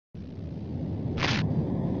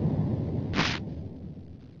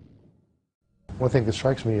One thing that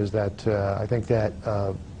strikes me is that I think that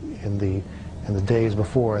in the days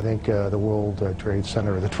before, I think the World Trade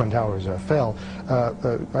Center, or the Twin Towers, fell.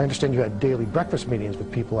 I understand you had daily breakfast meetings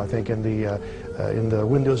with people, I think, in the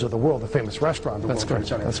Windows of the World, the famous restaurant, the World Trade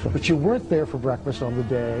Center. That's correct. But you weren't there for breakfast on the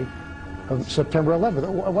day of September 11th.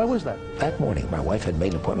 Why was that? That morning, my wife had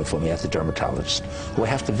made an appointment for me at the dermatologist, who I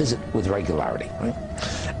have to visit with regularity, right?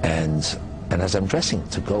 And as I'm dressing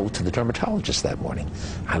to go to the dermatologist that morning,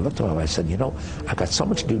 I looked at her and I said, you know, I've got so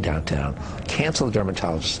much to do downtown. Cancel the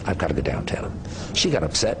dermatologist. I've got to go downtown. She got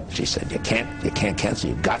upset. She said, you can't cancel.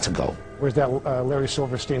 You've got to go. Was that Larry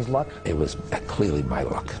Silverstein's luck? It was clearly my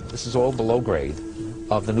luck. This is all below grade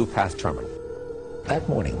of the New Path terminal. That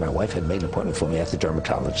morning, my wife had made an appointment for me at the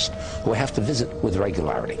dermatologist, who I have to visit with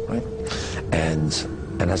regularity, right?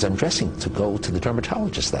 And as I'm dressing to go to the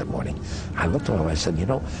dermatologist that morning, I looked at her and I said, you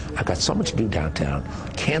know, I've got so much to do downtown.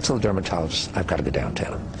 Cancel the dermatologist. I've got to go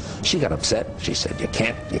downtown. She got upset. She said, you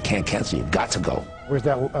can't cancel. You've got to go. Was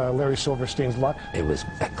that Larry Silverstein's luck? It was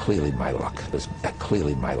clearly my luck. It was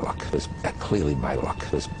clearly my luck. It was clearly my luck.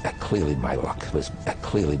 It was clearly my luck. It was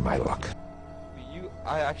clearly my luck.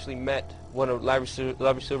 I actually met one of Larry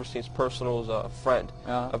Silverstein's personal friend,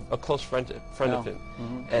 a close friend of him.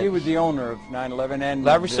 Mm-hmm. He was the owner of 9/11, and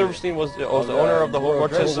Larry Silverstein was the owner of the whole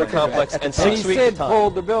World Trade Center complex. And 6 weeks he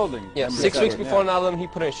pulled the building. Yeah, 6 weeks before 9/11, he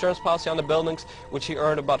put an insurance policy on the buildings, which he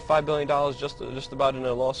earned about $5 billion just about in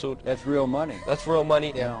a lawsuit. That's real money. That's real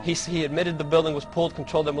money. Yeah. He admitted the building was pulled,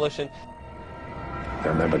 controlled demolition. I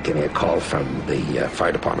remember getting a call from the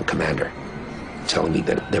fire department commander, telling me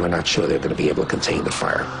that they were not sure they were going to be able to contain the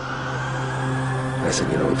fire. And I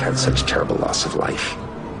said, you know, we've had such terrible loss of life.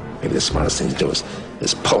 Maybe the smartest thing to do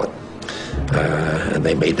is pull it. And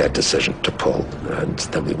they made that decision to pull. And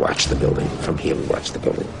then we watched the building, from here we watched the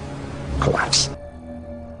building collapse.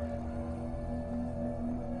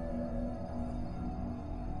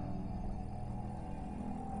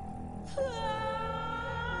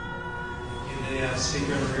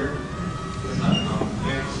 Speaker here.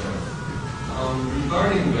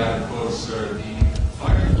 Regarding that quote, sir, the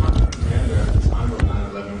fire department commander at the time of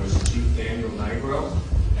 9/11 was Chief Daniel Nigro,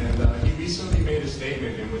 and he recently made a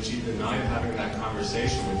statement in which he denied having that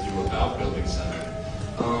conversation with you about Building 7.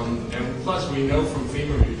 And plus, we know from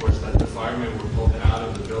FEMA reports that the firemen were pulled out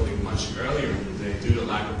of the building much earlier in the day due to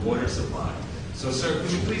lack of water supply. So, sir,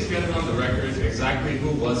 could you please get it on the record exactly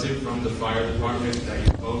who was it from the fire department that you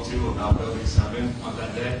spoke to about Building 7 on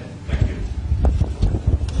that day? Thank you.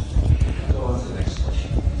 Go on to the next question.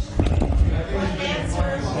 What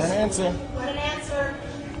an answer. What an answer.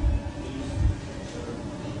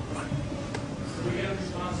 Can we get a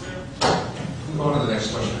response, sir? Go on to the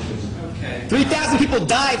next question, please. Okay. 3,000 people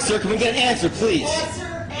died, sir. Can we get an answer, please? Answer.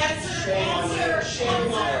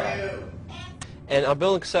 And on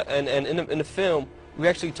Building 7, and in the film, we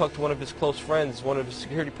actually talked to one of his close friends, one of his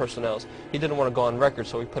security personnel. He didn't want to go on record,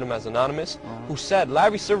 so we put him as anonymous, who said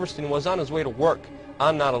Larry Silverstein was on his way to work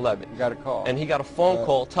on 9/11. You got a call. And he got a phone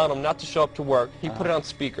call telling him not to show up to work. He put it on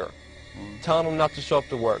speaker, telling him not to show up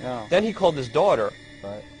to work. Yeah. Then he called his daughter.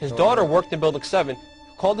 Right. His daughter worked in Building 7,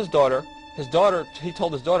 called his daughter. He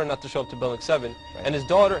told his daughter not to show up to Building 7. Right. And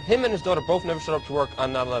him and his daughter both never showed up to work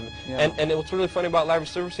on 9/11. Yeah. And what's really funny about Larry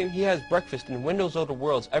Silverstein, he has breakfast in Windows of the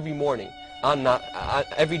Worlds every morning,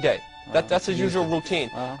 every day. That's his usual routine.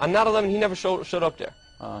 On 9/11, he never showed up there.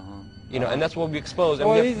 You know, and that's what we exposed. And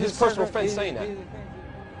we have his personal friends saying that. It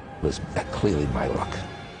was clearly my luck.